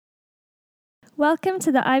Welcome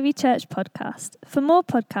to the Ivy Church podcast. For more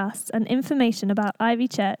podcasts and information about Ivy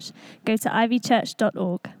Church, go to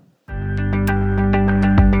ivychurch.org.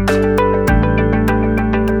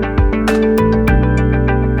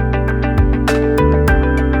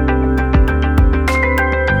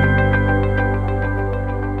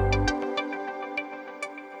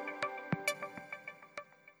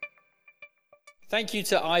 Thank you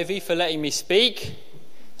to Ivy for letting me speak.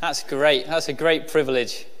 That's great. That's a great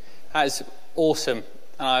privilege. That is awesome.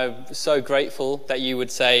 And I'm so grateful that you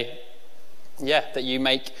would say, that you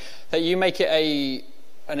make it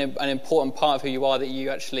an important part of who you are, that you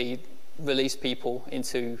actually release people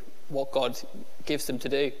into what God gives them to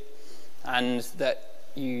do, and that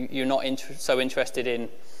you're not so interested in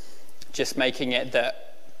just making it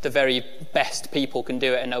that the very best people can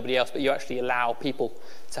do it and nobody else, but you actually allow people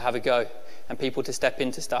to have a go and people to step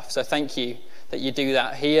into stuff. So thank you that you do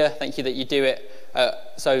that here. Thank you that you do it.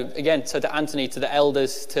 So to Anthony, to the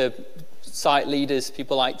elders, to site leaders,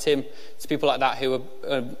 people like Tim, to people like that who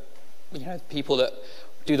are, people that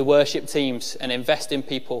do the worship teams and invest in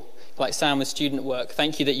people, like Sam with student work.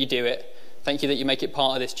 Thank you that you do it. Thank you that you make it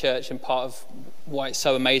part of this church and part of why it's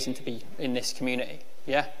so amazing to be in this community.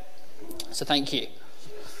 Yeah? So thank you.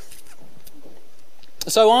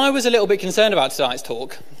 So I was a little bit concerned about tonight's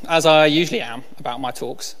talk, as I usually am about my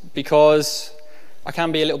talks, because I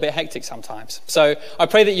can be a little bit hectic sometimes. So I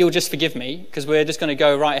pray that you'll just forgive me, because we're just going to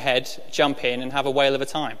go right ahead, jump in, and have a whale of a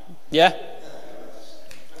time. Yeah?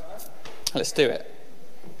 Let's do it.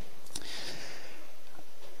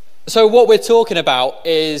 So what we're talking about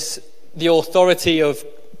is the authority of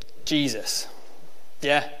Jesus.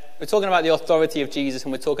 Yeah? We're talking about the authority of Jesus,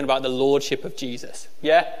 and we're talking about the lordship of Jesus.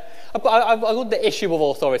 Yeah? I've got the issue of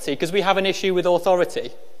authority, because we have an issue with authority.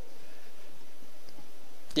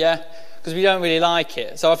 Yeah? Because we don't really like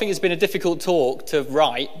it. So I think it's been a difficult talk to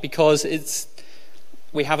write, because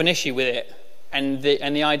we have an issue with it. And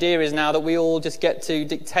the idea is now that we all just get to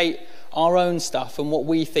dictate our own stuff and what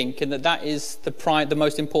we think, and that is the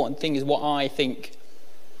most important thing is what I think.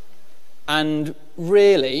 And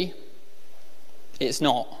really, it's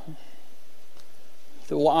not.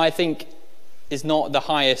 So what I think is not the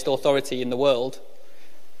highest authority in the world.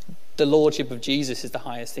 The lordship of Jesus is the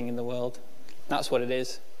highest thing in the world. That's what it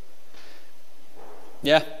is.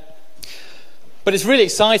 Yeah? But it's really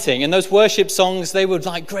exciting, and those worship songs, they were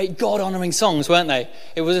like great God-honouring songs, weren't they?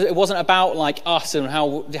 It wasn't about like us and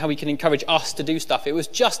how we can encourage us to do stuff. It was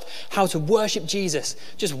just how to worship Jesus.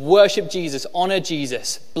 Just worship Jesus, honour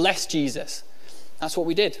Jesus, bless Jesus. That's what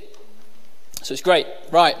we did. So it's great.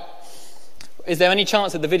 Right. Is there any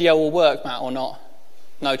chance that the video will work, Matt, or not?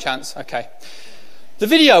 No chance. Okay. The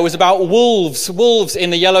video was about wolves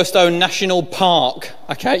in the Yellowstone National Park.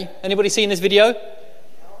 Okay. Anybody seen this video?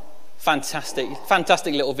 Fantastic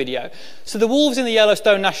little video. So the wolves in the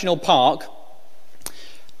Yellowstone National Park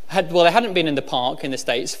they hadn't been in the park in the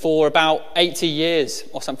States for about 80 years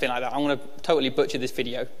or something like that. I'm going to totally butcher this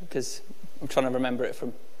video because I'm trying to remember it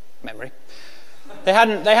from memory. They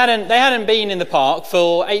hadn't been in the park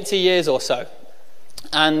for 80 years or so.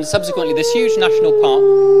 And subsequently, this huge national park...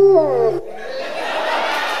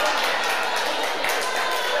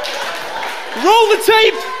 Roll the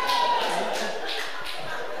tape!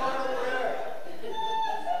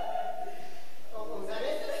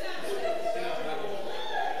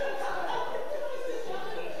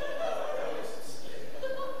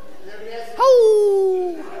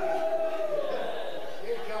 Oh!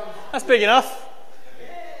 That's big enough.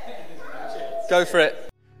 Go for it.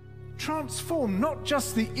 Transform not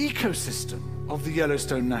just the ecosystem of the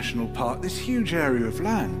Yellowstone National Park, this huge area of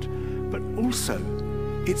land, but also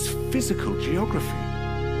its physical geography.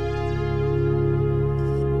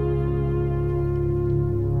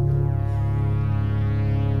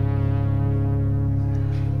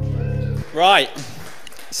 Right.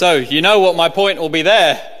 So, you know what my point will be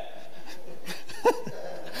there.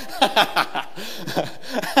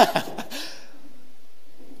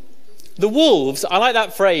 The wolves, I like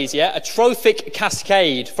that phrase, yeah? A trophic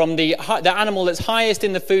cascade from the animal that's highest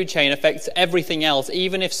in the food chain affects everything else,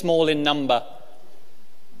 even if small in number.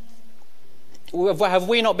 Have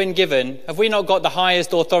we not got the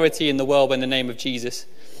highest authority in the world in the name of Jesus?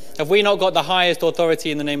 Have we not got the highest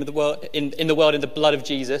authority in the name of the world, in the world in the blood of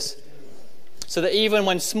Jesus? So that even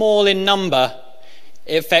when small in number,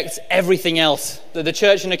 it affects everything else. That the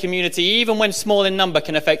church and a community, even when small in number,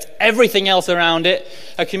 can affect everything else around it.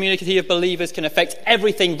 A community of believers can affect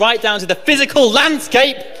everything, right down to the physical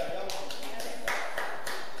landscape,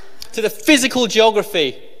 to the physical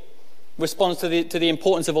geography. Responds to the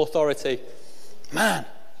importance of authority. Man,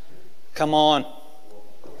 come on.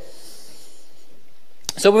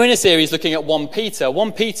 So we're in a series looking at 1 Peter.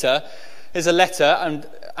 1 Peter is a letter, and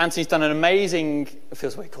Anthony's done an amazing... It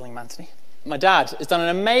feels weird calling him Anthony. My dad has done an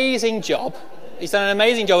amazing job. He's done an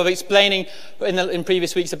amazing job of explaining in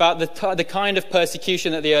previous weeks about the kind of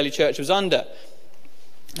persecution that the early church was under.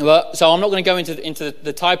 Well, so I'm not going to go into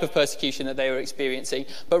the type of persecution that they were experiencing,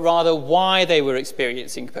 but rather why they were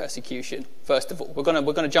experiencing persecution. First of all, we're going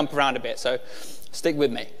to jump around a bit, so stick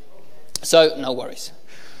with me. So no worries.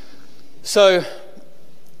 So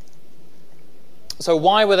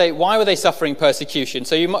why were they suffering persecution?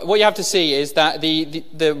 So what you have to see is that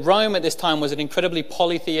the Rome at this time was an incredibly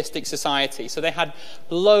polytheistic society. So they had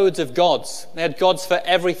loads of gods. They had gods for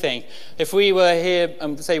everything. If we were here,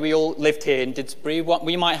 say we all lived here in Didsbury,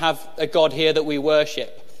 we might have a god here that we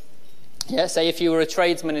worship. Yeah, say if you were a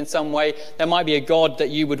tradesman in some way, there might be a god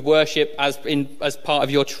that you would worship as part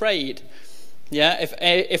of your trade. Yeah,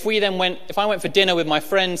 if I went for dinner with my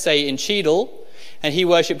friend, say in Cheadle, and he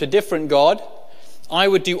worshipped a different god, I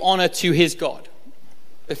would do honor to his God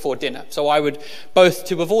before dinner. So I would, both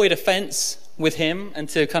to avoid offense with him and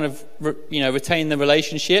to kind of, retain the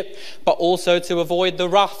relationship, but also to avoid the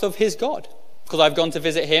wrath of his God, because I've gone to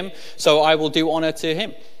visit him, so I will do honor to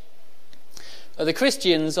him. The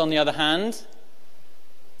Christians, on the other hand,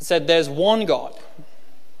 said there's one God.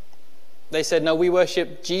 They said, no, we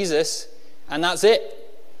worship Jesus, and that's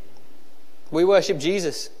it. We worship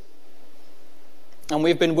Jesus. And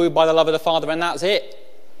we've been wooed by the love of the Father, and that's it.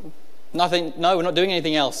 Nothing. No, we're not doing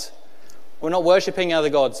anything else. We're not worshipping other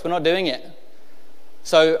gods. We're not doing it.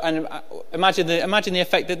 So, and imagine the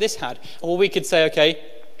effect that this had. Well, we could say, okay,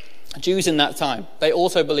 Jews in that time, they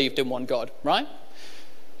also believed in one God, right?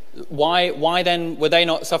 Why then were they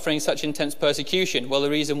not suffering such intense persecution? Well, the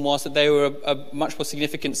reason was that they were a much more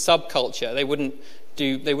significant subculture. They wouldn't,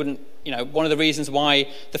 one of the reasons why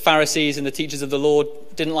the Pharisees and the teachers of the law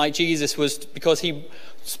didn't like Jesus was because he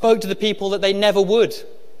spoke to the people that they never would.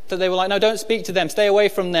 That they were like, no, don't speak to them, stay away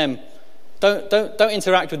from them. Don't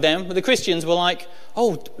interact with them. But the Christians were like,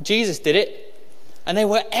 oh, Jesus did it. And they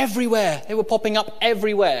were everywhere. They were popping up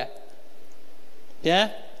everywhere.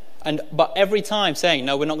 Yeah? But every time saying,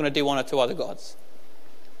 no, we're not going to do honor to other gods.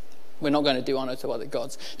 We're not going to do honor to other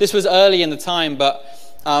gods. This was early in the time, but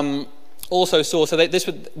also saw, so this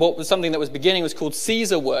was what was something that was beginning was called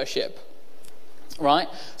Caesar worship, right?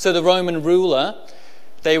 So the Roman ruler,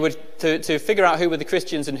 they would, to figure out who were the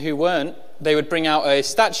Christians and who weren't, they would bring out a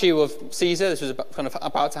statue of Caesar. This was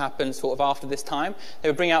about to happen sort of after this time. They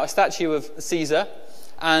would bring out a statue of Caesar,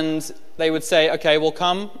 and they would say, okay, we'll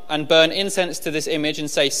come and burn incense to this image and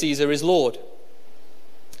say Caesar is Lord.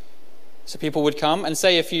 So people would come and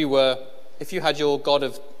say if you had your God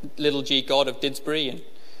of little g God of Didsbury and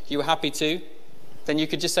you were happy to, then you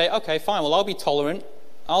could just say, okay, fine, well, I'll be tolerant.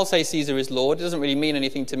 I'll say Caesar is Lord. It doesn't really mean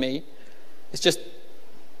anything to me. It's just,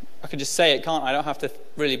 I can just say it, can't I? I don't have to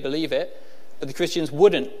really believe it. But the Christians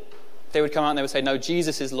wouldn't. They would come out and they would say, no,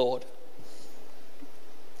 Jesus is Lord.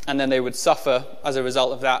 And then they would suffer as a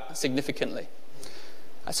result of that significantly.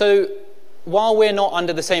 So while we're not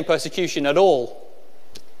under the same persecution at all,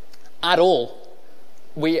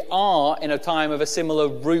 we are in a time of a similar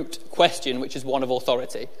root question, which is one of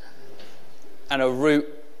authority. And a root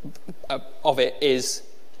of it is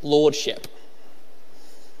lordship.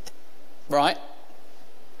 Right?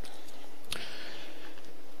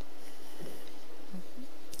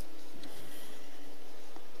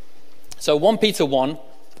 So 1 Peter 1,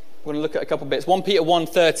 we're going to look at a couple of bits. 1 Peter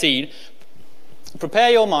 1:13.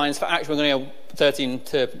 Prepare your minds for action. We're going to go 13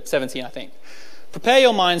 to 17, I think. Prepare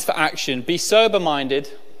your minds for action. Be sober-minded.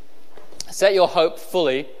 Set your hope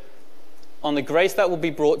fully on the grace that will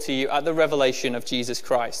be brought to you at the revelation of Jesus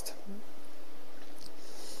Christ.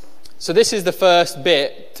 So this is the first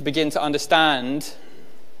bit to begin to understand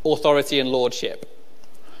authority and lordship.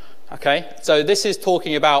 Okay? So this is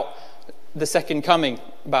talking about the second coming,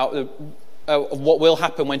 about what will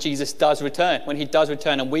happen when Jesus does return, when he does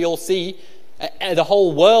return, and we all see, the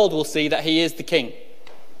whole world will see that he is the king.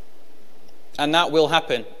 And that will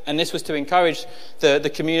happen. And this was to encourage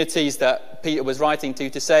the communities that Peter was writing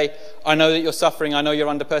to say, I know that you're suffering, I know you're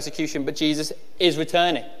under persecution, but Jesus is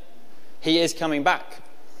returning. He is coming back.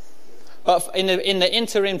 But in the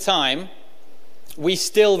interim time, we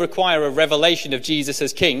still require a revelation of Jesus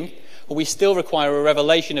as king, or we still require a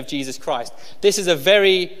revelation of Jesus Christ. This is a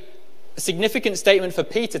very significant statement for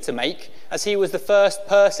Peter to make, as he was the first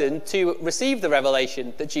person to receive the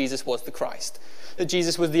revelation that Jesus was the Christ, that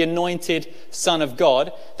Jesus was the anointed Son of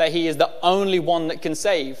God, that he is the only one that can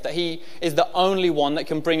save, that he is the only one that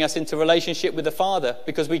can bring us into relationship with the Father,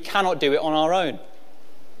 because we cannot do it on our own.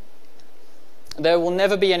 There will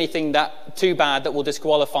never be anything too bad that will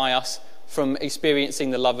disqualify us from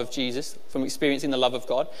experiencing the love of Jesus, from experiencing the love of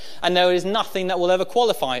God. And there is nothing that will ever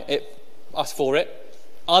qualify us for it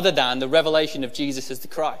other than the revelation of Jesus as the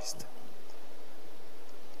Christ.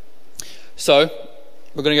 So,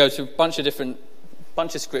 we're going to go to a bunch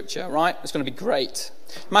of scripture, right? It's going to be great.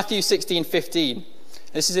 Matthew 16:15.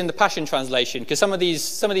 This is in the Passion Translation, because some of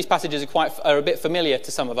these passages are a bit familiar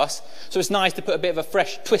to some of us. So it's nice to put a bit of a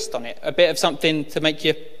fresh twist on it, a bit of something to make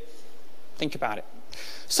you think about it.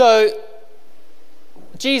 So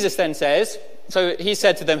Jesus then says, so he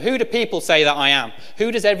said to them, "Who do people say that I am?"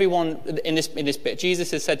 Who does everyone in this bit?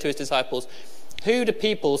 Jesus has said to his disciples, "Who do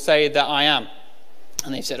people say that I am?"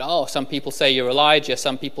 And they've said, "Oh, some people say you're Elijah,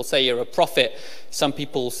 some people say you're a prophet, some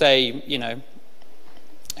people say,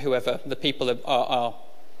 whoever the people are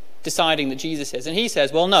deciding that Jesus is." And he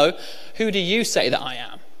says, "Well, no, who do you say that I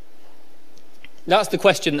am?" That's the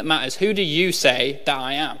question that matters. Who do you say that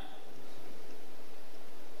I am?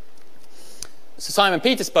 So Simon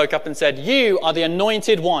Peter spoke up and said, "You are the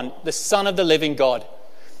anointed one, the Son of the living God."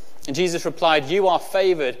 And Jesus replied, "You are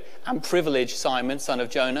favored and privileged, Simon, son of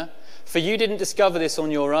Jonah, for you didn't discover this on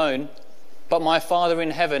your own, but my Father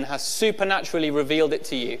in heaven has supernaturally revealed it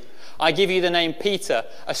to you. I give you the name Peter,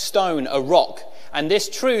 a stone, a rock, and this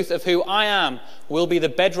truth of who I am will be the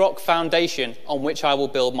bedrock foundation on which I will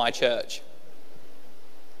build my church."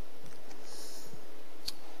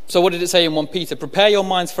 So what did it say in 1 Peter? "Prepare your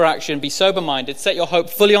minds for action, be sober-minded, set your hope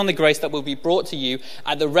fully on the grace that will be brought to you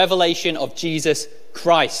at the revelation of Jesus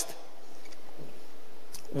Christ."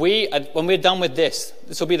 When we're done with this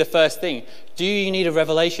will be the first thing. Do you need a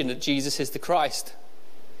revelation that Jesus is the Christ?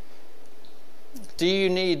 Do you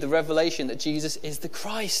need the revelation that Jesus is the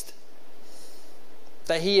Christ?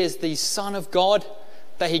 That he is the Son of God,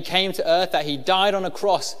 that he came to earth, that he died on a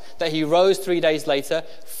cross, that he rose 3 days later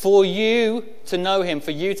for you to know him,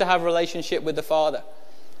 for you to have a relationship with the Father.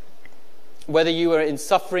 Whether you are in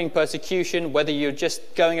suffering, persecution, whether you're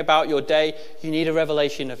just going about your day, you need a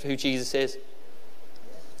revelation of who Jesus is.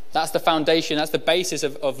 That's the foundation, that's the basis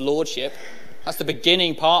of lordship. That's the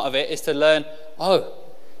beginning part of it, is to learn, oh,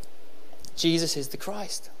 Jesus is the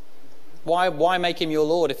Christ. Why make him your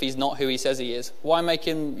Lord if he's not who he says he is? Why make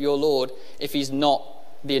him your Lord if he's not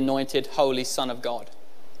the anointed, holy Son of God?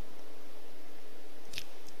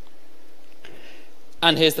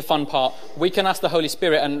 And here's the fun part. We can ask the Holy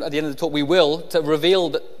Spirit, and at the end of the talk we will, to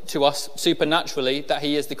reveal to us supernaturally that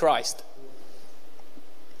he is the Christ.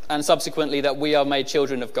 And subsequently that we are made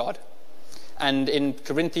children of God. And in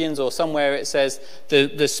Corinthians or somewhere it says,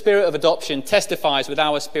 the spirit of adoption testifies with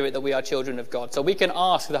our spirit that we are children of God. So we can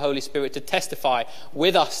ask the Holy Spirit to testify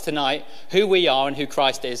with us tonight who we are and who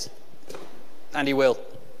Christ is. And he will.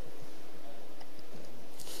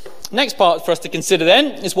 Next part for us to consider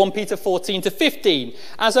then is 1 Peter 14-15.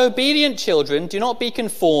 "As obedient children, do not be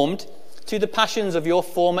conformed to the passions of your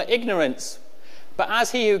former ignorance. But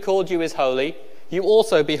as he who called you is holy, you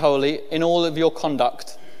also be holy in all of your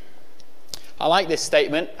conduct." I like this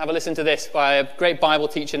statement. Have a listen to this by a great Bible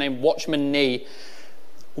teacher named Watchman Nee.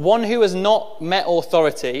 "One who has not met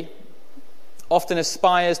authority often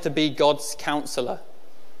aspires to be God's counselor."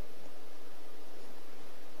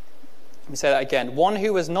 Let me say that again. One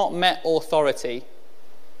who has not met authority,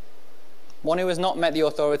 one who has not met the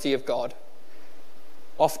authority of God,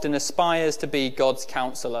 often aspires to be God's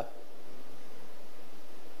counselor.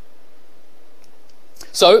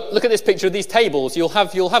 So, look at this picture of these tables. You'll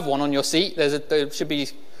have one on your seat. There should be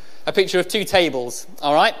a picture of two tables,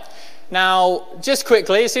 all right? Now, just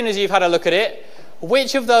quickly, as soon as you've had a look at it,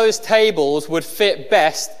 which of those tables would fit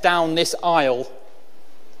best down this aisle?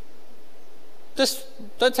 Just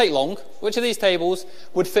don't take long. Which of these tables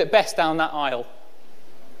would fit best down that aisle?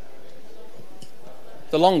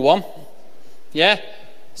 The long one. Yeah?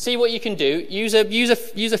 See what you can do. Use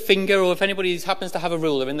a finger, or if anybody happens to have a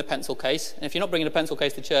ruler in the pencil case. And if you're not bringing a pencil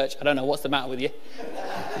case to church, I don't know what's the matter with you.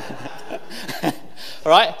 All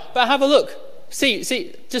right, but have a look. See.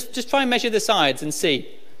 Just try and measure the sides and see.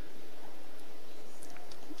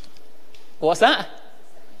 What's that?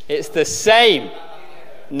 It's the same.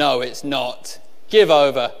 No, it's not. Give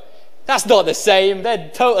over. That's not the same.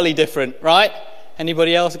 They're totally different, right?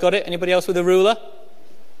 Anybody else got it? Anybody else with a ruler?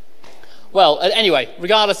 Well, anyway,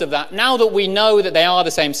 regardless of that, now that we know that they are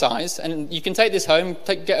the same size, and you can take this home,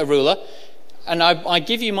 get a ruler, and I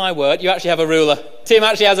give you my word, you actually have a ruler. Tim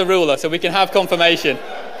actually has a ruler, so we can have confirmation.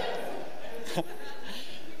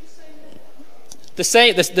 The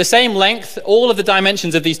same length, all of the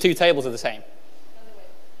dimensions of these two tables are the same.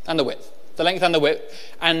 And the width. The length and the width.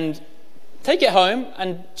 And take it home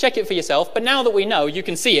and check it for yourself, but now that we know, you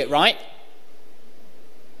can see it, right?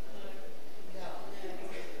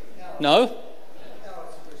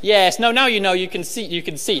 Yes, no, now you know you can see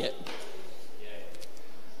it.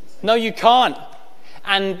 No, you can't.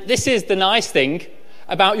 And this is the nice thing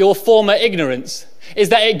about your former ignorance, is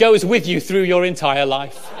that it goes with you through your entire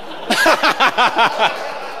life.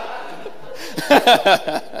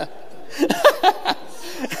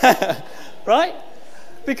 Right?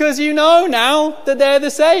 Because you know now that they're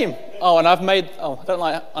the same. Oh, and I don't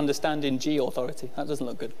like understanding G authority. That doesn't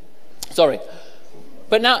look good. Sorry.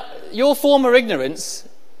 But now, your former ignorance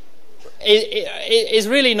is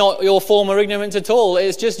really not your former ignorance at all.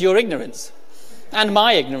 It's just your ignorance. And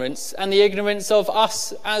my ignorance. And the ignorance of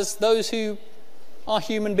us as those who are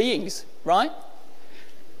human beings. Right?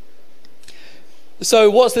 So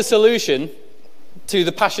what's the solution to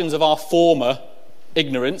the passions of our former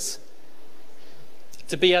ignorance?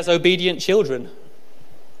 To be as obedient children.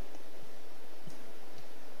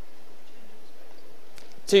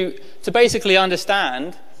 To basically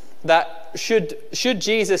understand that should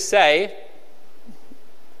Jesus say,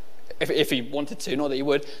 if he wanted to, not that he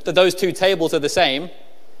would, that those two tables are the same,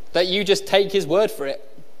 that you just take his word for it.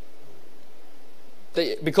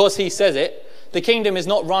 That because he says it, the kingdom is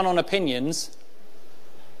not run on opinions,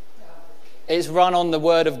 it's run on the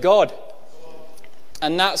word of God.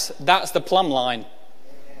 And that's the plumb line.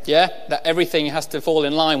 Yeah? That everything has to fall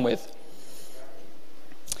in line with.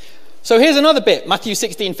 So here's another bit, Matthew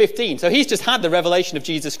 16:15. So he's just had the revelation of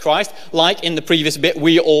Jesus Christ, like in the previous bit,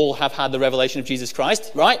 we all have had the revelation of Jesus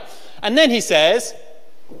Christ, right? And then he says,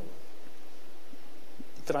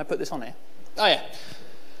 did I put this on here? Oh yeah.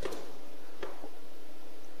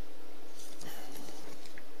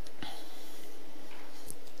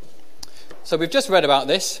 So we've just read about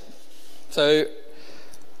this.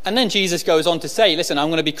 And then Jesus goes on to say, listen, I'm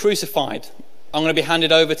going to be crucified. I'm going to be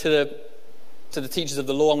handed over to the teachers of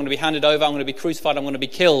the law. I'm going to be handed over. I'm going to be crucified. I'm going to be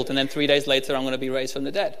killed. And then 3 days later, I'm going to be raised from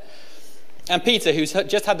the dead. And Peter, who's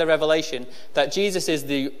just had the revelation that Jesus is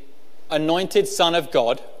the anointed Son of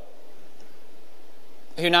God,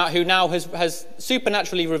 who now has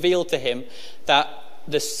supernaturally revealed to him that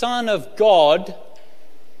the Son of God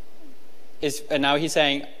is, and now he's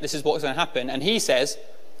saying this is what's going to happen. And he says,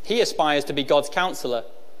 he aspires to be God's counselor.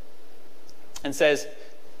 And says,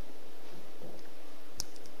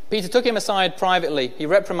 Peter took him aside privately. He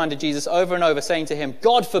reprimanded Jesus over and over, saying to him,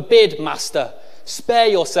 God forbid, Master, spare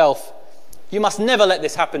yourself. You must never let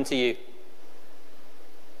this happen to you.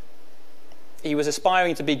 He was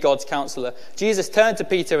aspiring to be God's counselor. Jesus turned to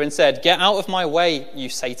Peter and said, get out of my way, you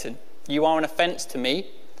Satan. You are an offense to me,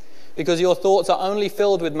 because your thoughts are only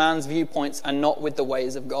filled with man's viewpoints and not with the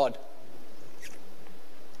ways of God.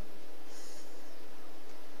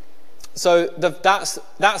 So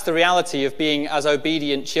that's the reality of being as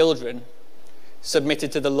obedient children,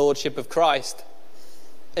 submitted to the lordship of Christ,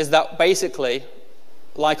 is that basically,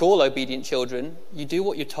 like all obedient children, you do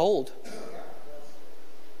what you're told.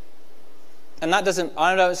 And I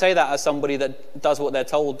don't say that as somebody that does what they're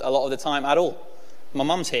told a lot of the time at all. My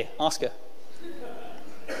mum's here, ask her.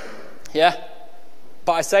 Yeah?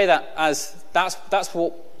 But I say that as that's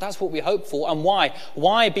what we hope for. And why?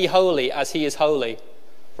 Why be holy as he is holy?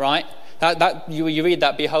 Right? That you read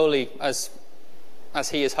that, be holy as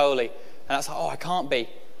he is holy. And that's like, oh, I can't be.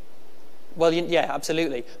 Well, yeah,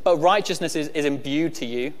 absolutely. But righteousness is imbued to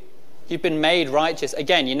you. You've been made righteous.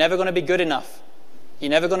 Again, you're never going to be good enough.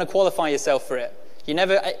 You're never going to qualify yourself for it.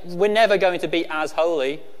 We're never going to be as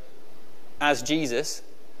holy as Jesus.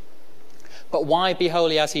 But why be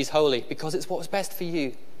holy as he's holy? Because it's what's best for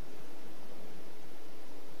you.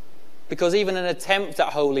 Because even an attempt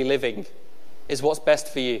at holy living is what's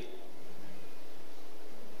best for you.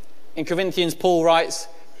 In Corinthians, Paul writes,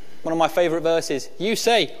 one of my favourite verses, you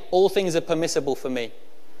say, all things are permissible for me,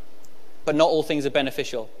 but not all things are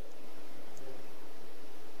beneficial.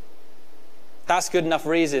 That's good enough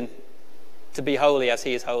reason to be holy as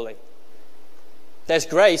he is holy. There's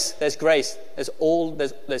grace, there's grace, there's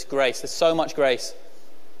grace, there's so much grace.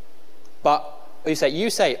 But you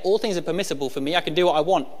say, all things are permissible for me, I can do what I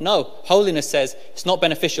want. No, holiness says it's not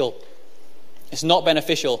beneficial. It's not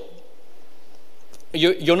beneficial.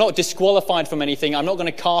 You're not disqualified from anything. I'm not going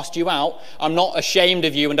to cast you out. I'm not ashamed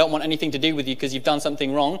of you and don't want anything to do with you because you've done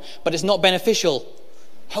something wrong. But it's not beneficial.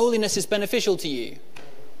 Holiness is beneficial to you.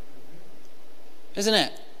 Isn't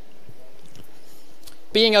it?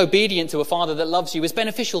 Being obedient to a Father that loves you is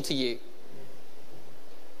beneficial to you.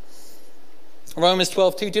 Romans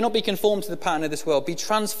 12:2, do not be conformed to the pattern of this world. Be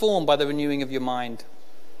transformed by the renewing of your mind.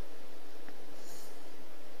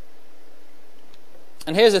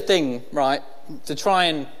 And here's the thing, right? To try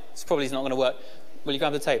and, it's probably not going to work. Will you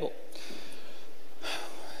grab the table?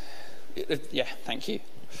 Yeah, thank you.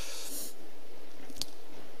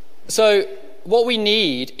 So, what we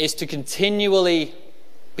need is to continually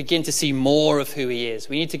begin to see more of who he is.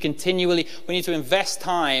 We need to invest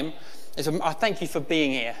time. I thank you for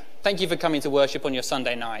being here. Thank you for coming to worship on your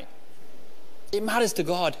Sunday night. It matters to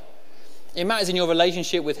God. It matters in your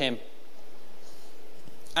relationship with him.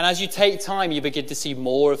 And as you take time, you begin to see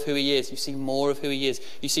more of who he is. You see more of who he is.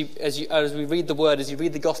 You see, as we read the word, as you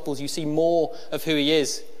read the Gospels, you see more of who he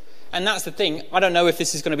is. And that's the thing. I don't know if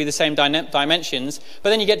this is going to be the same dimensions,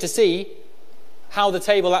 but then you get to see how the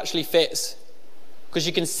table actually fits. Because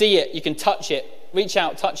you can see it, you can touch it. Reach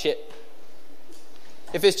out, touch it.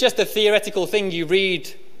 If it's just a theoretical thing you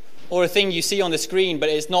read or a thing you see on the screen, but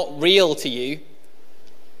it's not real to you,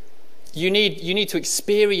 you need to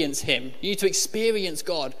experience him. You need to experience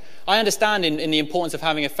God. I understand in the importance of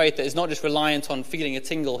having a faith that is not just reliant on feeling a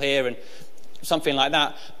tingle here and something like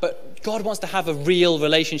that, but God wants to have a real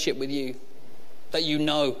relationship with you that you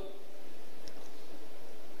know.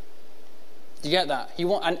 Do you get that?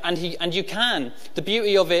 And you can. The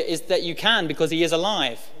beauty of it is that you can, because he is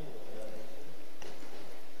alive.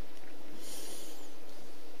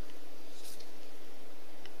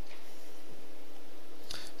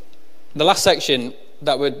 The last section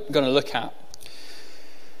that we're going to look at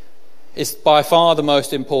is by far the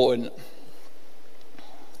most important.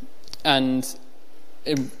 And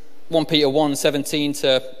in 1 Peter 1, 17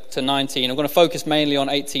 to 19, I'm going to focus mainly on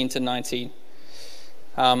 18 to 19.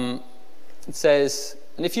 It says,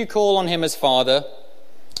 "And if you call on him as Father,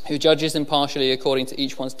 who judges impartially according to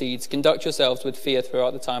each one's deeds, conduct yourselves with fear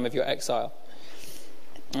throughout the time of your exile."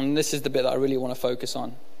 And this is the bit that I really want to focus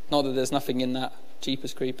on. Not that there's nothing in that,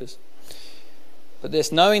 Jeepers Creepers. But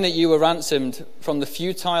this, knowing that you were ransomed from the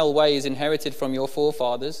futile ways inherited from your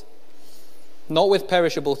forefathers, not with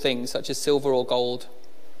perishable things such as silver or gold,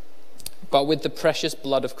 but with the precious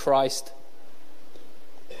blood of Christ,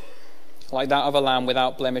 like that of a lamb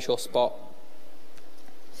without blemish or spot.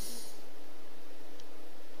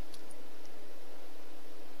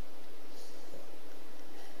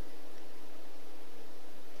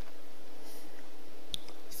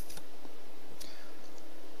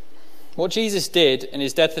 What Jesus did in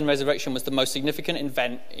his death and resurrection was the most significant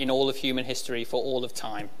event in all of human history for all of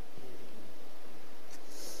time.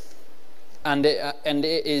 And it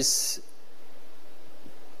has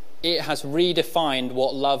redefined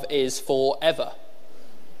what love is forever.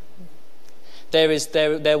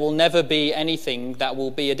 There will never be anything that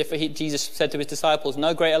will be a different. Jesus said to his disciples,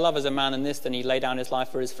 "No greater love is a man than this, than he lay down his life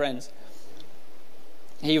for his friends."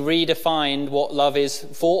 He redefined what love is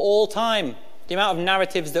for all time. The amount of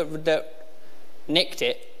narratives that nicked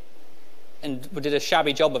it and did a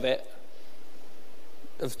shabby job of it,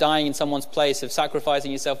 of dying in someone's place, of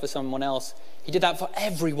sacrificing yourself for someone else. He did that for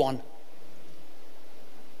everyone.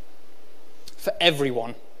 For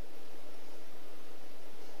everyone.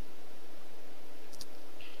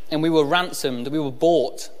 And we were ransomed, we were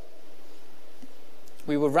bought.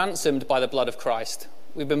 We were ransomed by the blood of Christ.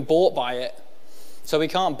 We've been bought by it. So we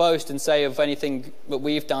can't boast and say of anything that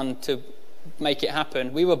we've done to make it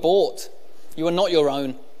happen. We were bought. You are not your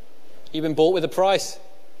own. You've been bought with a price.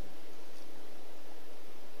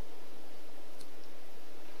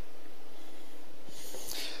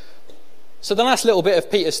 So the last little bit of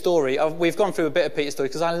Peter's story, we've gone through a bit of Peter's story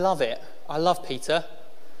because I love it. I love Peter.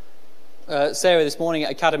 Sarah this morning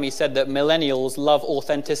at Academy said that millennials love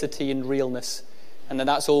authenticity and realness, and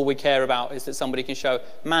that's all we care about, is that somebody can show,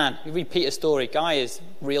 man, you read Peter's story, guy is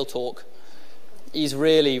real talk. He's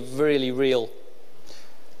really, really real.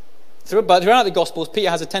 But throughout the Gospels, Peter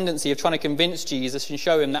has a tendency of trying to convince Jesus and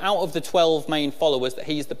show him that out of the 12 main followers, that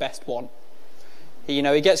he's the best one. He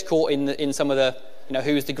gets caught in some of the,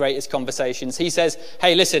 who's the greatest conversations. He says,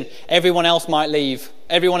 hey, listen, everyone else might leave.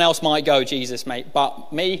 Everyone else might go, Jesus, mate.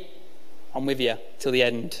 But me, I'm with you till the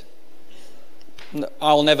end.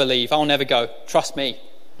 I'll never leave. I'll never go. Trust me.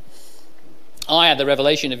 I had the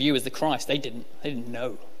revelation of you as the Christ. They didn't. They didn't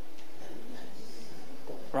know.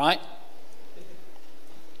 Right?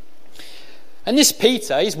 And this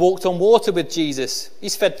Peter, he's walked on water with Jesus.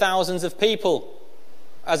 He's fed thousands of people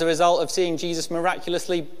as a result of seeing Jesus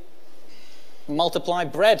miraculously multiply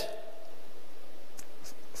bread.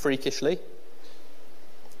 Freakishly.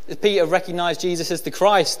 Peter recognized Jesus as the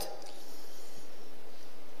Christ.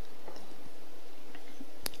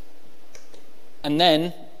 And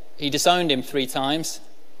then he disowned him 3 times.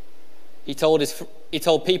 He told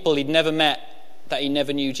people he'd never met that he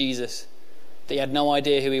never knew Jesus, that he had no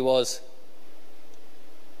idea who he was.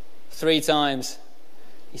 3 times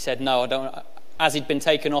he said, no, I don't. As he'd been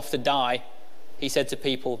taken off to die, he said to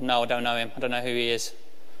people, no, I don't know him. I don't know who he is.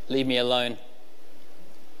 Leave me alone.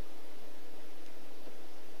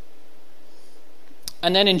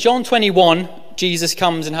 And then in John 21, Jesus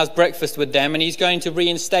comes and has breakfast with them, and he's going to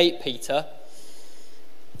reinstate Peter.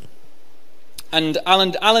 And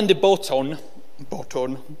Alain de Botton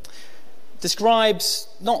describes,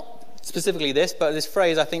 not specifically this, but this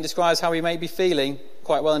phrase I think describes how he may be feeling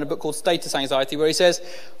quite well in a book called Status Anxiety, where he says,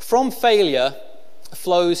 "From failure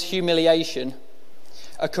flows humiliation,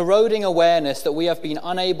 a corroding awareness that we have been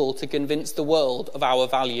unable to convince the world of our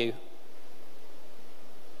value."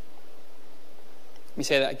 Let me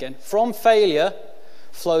say that again. From failure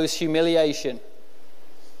flows humiliation,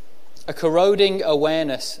 a corroding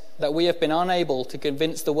awareness that we have been unable to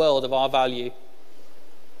convince the world of our value.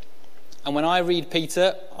 And when I read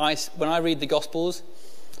Peter, when I read the Gospels,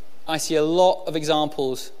 I see a lot of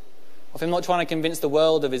examples of him not trying to convince the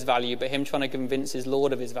world of his value, but him trying to convince his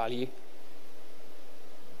Lord of his value.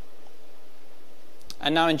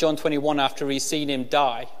 And now in John 21, after he's seen him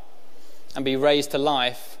die and be raised to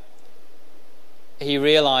life, he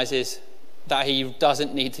realizes that he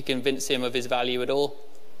doesn't need to convince him of his value at all.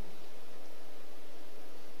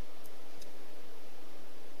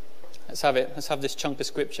 Let's have it. Let's have this chunk of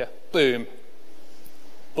scripture. Boom.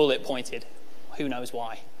 Bullet pointed. Who knows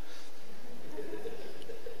why?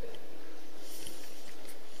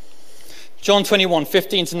 John 21,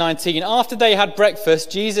 15 to 19. After they had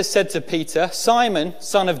breakfast, Jesus said to Peter, "Simon,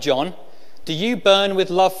 son of John, do you burn with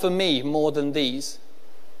love for me more than these?"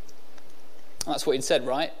 That's what he'd said,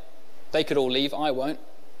 right? They could all leave, I won't.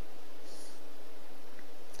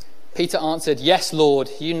 Peter answered, "Yes, Lord,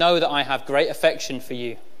 you know that I have great affection for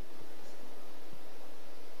you."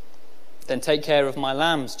 "Then take care of my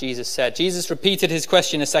lambs," Jesus said. Jesus repeated his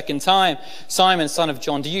question a second time. "Simon, son of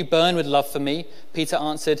John, do you burn with love for me?" Peter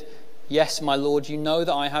answered, "Yes, my Lord, you know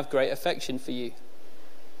that I have great affection for you."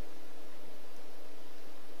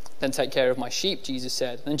 "Then take care of my sheep," Jesus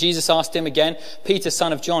said. And Jesus asked him again, "Peter,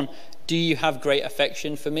 son of John, do you have great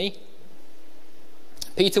affection for me?"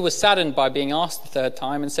 Peter was saddened by being asked the third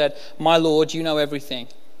time and said, "My Lord, you know everything.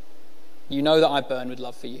 You know that I burn with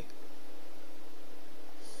love for you."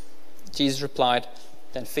 Jesus replied,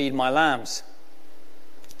 "Then feed my lambs."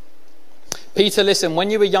 "Peter, listen, when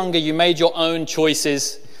you were younger, you made your own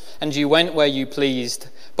choices and you went where you pleased.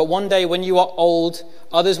 But one day when you are old,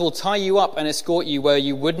 others will tie you up and escort you where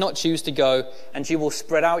you would not choose to go, and you will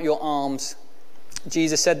spread out your arms."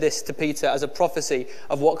 Jesus said this to Peter as a prophecy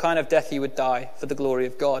of what kind of death he would die for the glory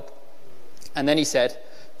of God. And then he said,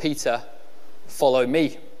 "Peter, follow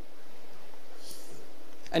me."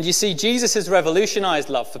 And you see, Jesus has revolutionized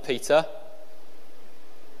love for Peter.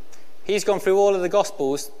 He's gone through all of the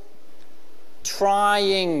Gospels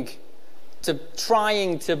trying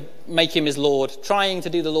to make him his Lord, trying to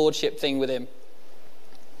do the lordship thing with him.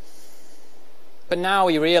 But now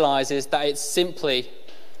he realizes that it's simply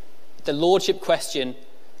the lordship question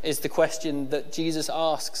is the question that Jesus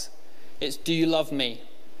asks. It's, do you love me?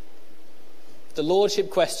 The lordship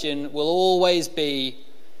question will always be,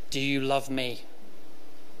 do you love me?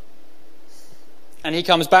 And he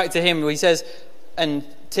comes back to him, he says, and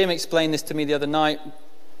Tim explained this to me the other night,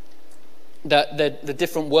 that the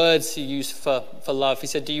different words he used for love. He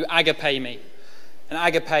said, do you agape me? And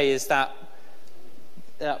agape is that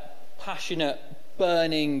passionate,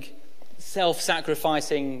 burning,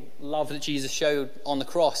 self-sacrificing love that Jesus showed on the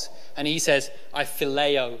cross. And he says, I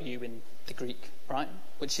phileo you in the Greek, right?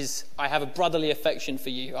 Which is, I have a brotherly affection for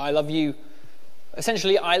you. I love you.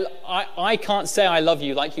 Essentially, I can't say I love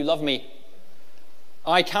you like you love me.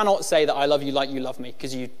 I cannot say that I love you like you love me,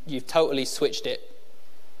 because you've totally switched it.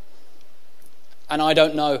 And I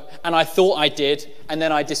don't know. And I thought I did, and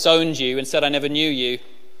then I disowned you and said I never knew you.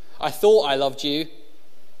 I thought I loved you,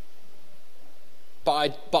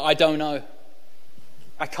 but I don't know.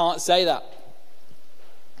 I can't say that.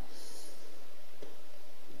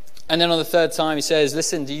 And then on the third time he says,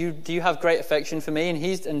 listen, do you have great affection for me?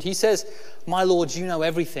 And he says, my Lord, you know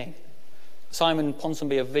everything. Simon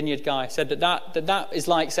Ponsonby, a Vineyard guy, said that is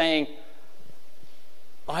like saying,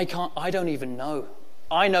 I don't even know.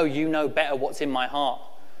 I know you know better what's in my heart.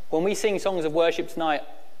 When we sing songs of worship tonight,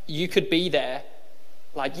 you could be there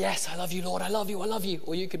like, yes, I love you, Lord, I love you, I love you.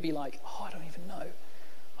 Or you could be like, oh, I don't even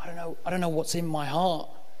know. I don't know what's in my heart.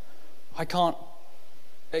 I can't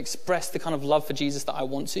express the kind of love for Jesus that I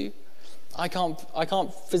want to. I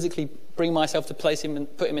can't physically bring myself to place him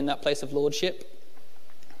and put him in that place of lordship.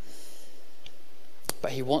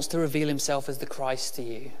 But he wants to reveal himself as the Christ to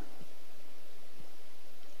you.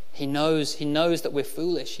 He knows that we're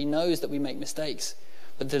foolish. He knows that we make mistakes.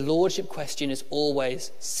 But the lordship question is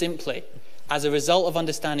always simply, as a result of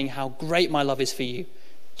understanding how great my love is for you,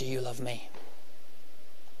 do you love me?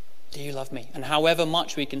 Do you love me? And however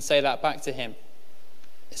much we can say that back to him,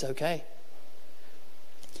 it's okay.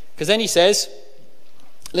 Because then he says,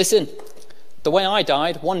 listen, the way I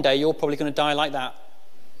died, one day you're probably going to die like that.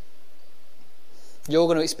 You're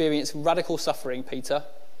going to experience radical suffering, Peter.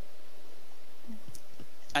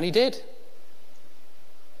 And he did.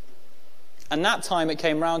 And that time it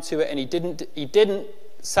came round to it, and he didn't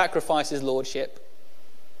sacrifice his lordship.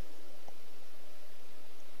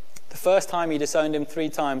 The first time he disowned him 3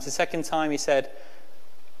 times. The second time he said,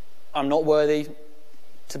 I'm not worthy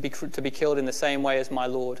to be killed in the same way as my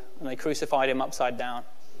Lord. And they crucified him upside down.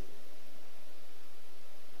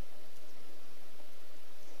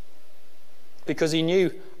 Because he knew,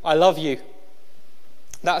 I love you.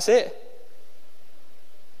 That's it.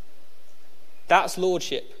 That's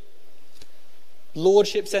lordship.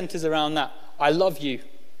 Lordship centers around that. I love you.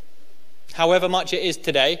 However much it is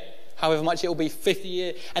today, however much it will be 50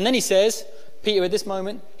 years. And then he says, Peter at this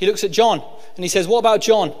moment, he looks at John and he says, what about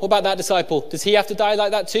John? What about that disciple? Does he have to die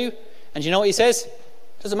like that too? And you know what he says?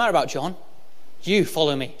 Doesn't matter about John. You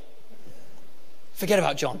follow me. Forget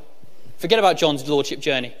about John. Forget about John's lordship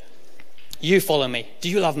journey. You follow me. Do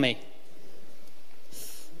you love me?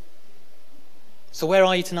 So where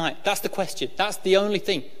are you tonight? That's the question. That's the only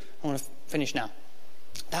thing. I want to finish now.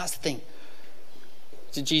 That's the thing.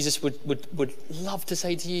 Jesus would love to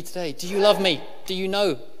say to you today, do you love me? Do you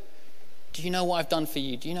know? Do you know what I've done for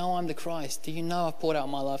you? Do you know I'm the Christ? Do you know I've poured out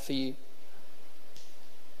my love for you?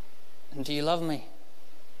 And do you love me?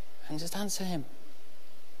 And just answer him.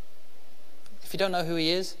 If you don't know who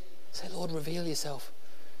he is, say, Lord, reveal yourself.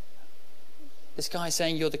 This guy is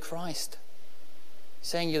saying you're the Christ. He's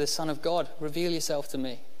saying you're the Son of God. Reveal yourself to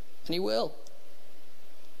me. And he will.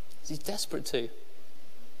 He's desperate to.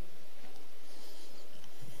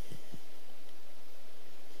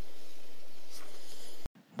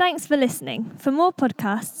 Thanks for listening. For more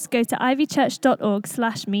podcasts, go to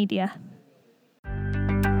ivychurch.org/media.